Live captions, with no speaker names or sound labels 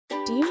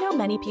Do you know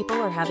many people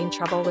are having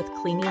trouble with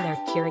cleaning their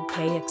Keurig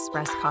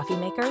K-Express Coffee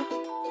Maker?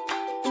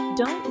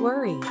 Don't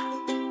worry.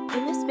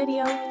 In this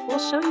video, we'll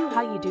show you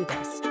how you do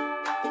this.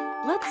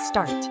 Let's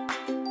start.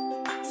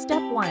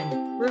 Step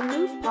 1.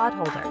 Remove pod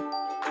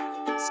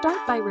holder.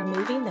 Start by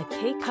removing the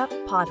K-cup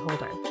pod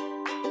holder.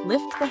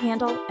 Lift the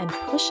handle and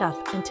push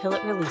up until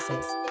it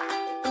releases.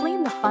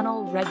 Clean the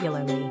funnel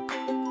regularly.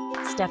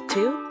 Step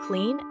 2.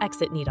 Clean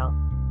exit needle.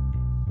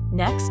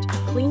 Next,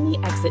 clean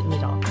the exit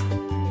needle.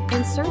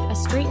 Insert a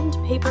straightened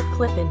paper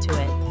clip into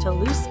it to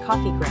loose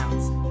coffee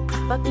grounds,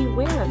 but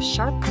beware of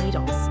sharp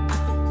needles.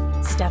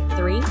 Step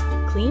 3.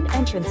 Clean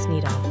entrance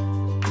needle.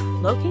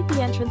 Locate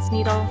the entrance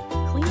needle,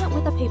 clean it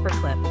with a paper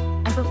clip,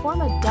 and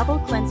perform a double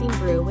cleansing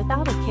brew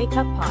without a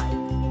K-cup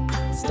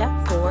pod. Step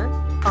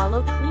 4.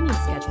 Follow cleaning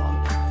schedule.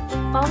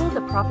 Follow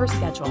the proper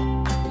schedule.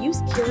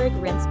 Use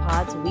Keurig rinse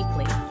pods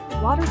weekly,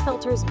 water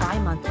filters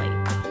bi-monthly,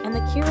 and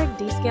the Keurig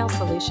descale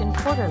solution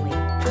quarterly,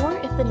 or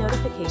if the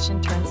notification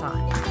turns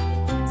on.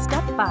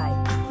 Step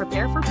 5.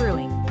 Prepare for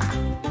brewing.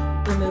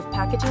 Remove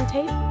packaging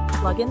tape,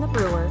 plug in the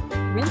brewer,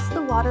 rinse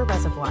the water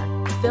reservoir,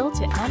 fill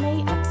to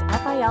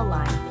MASTERMASTER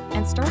line,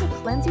 and start a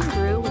cleansing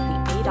brew with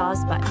the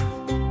ADOS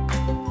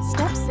button.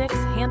 Step 6.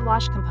 Hand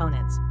wash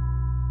components.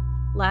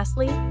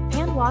 Lastly,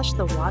 hand wash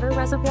the water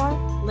reservoir,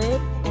 lid,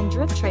 and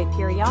drip tray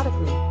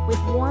periodically with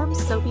warm,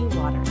 soapy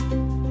water.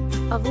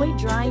 Avoid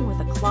drying with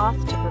a cloth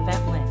to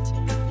prevent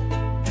lint.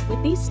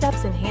 With these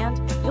steps in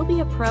hand, you'll be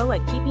a pro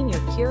at keeping your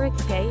Keurig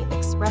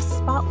K-Express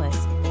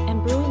spotless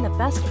and brewing the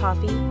best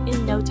coffee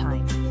in no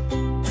time.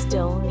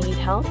 Still need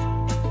help?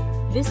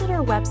 Visit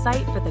our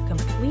website for the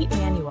complete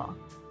manual.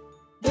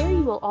 There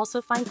you will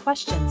also find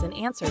questions and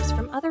answers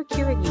from other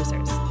Keurig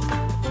users.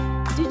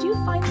 Did you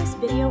find this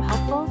video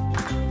helpful?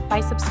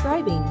 By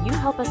subscribing, you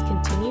help us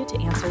continue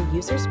to answer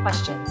users'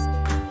 questions.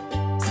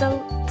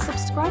 So,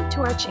 subscribe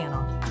to our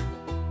channel.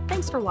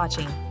 Thanks for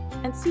watching,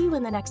 and see you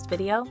in the next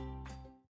video.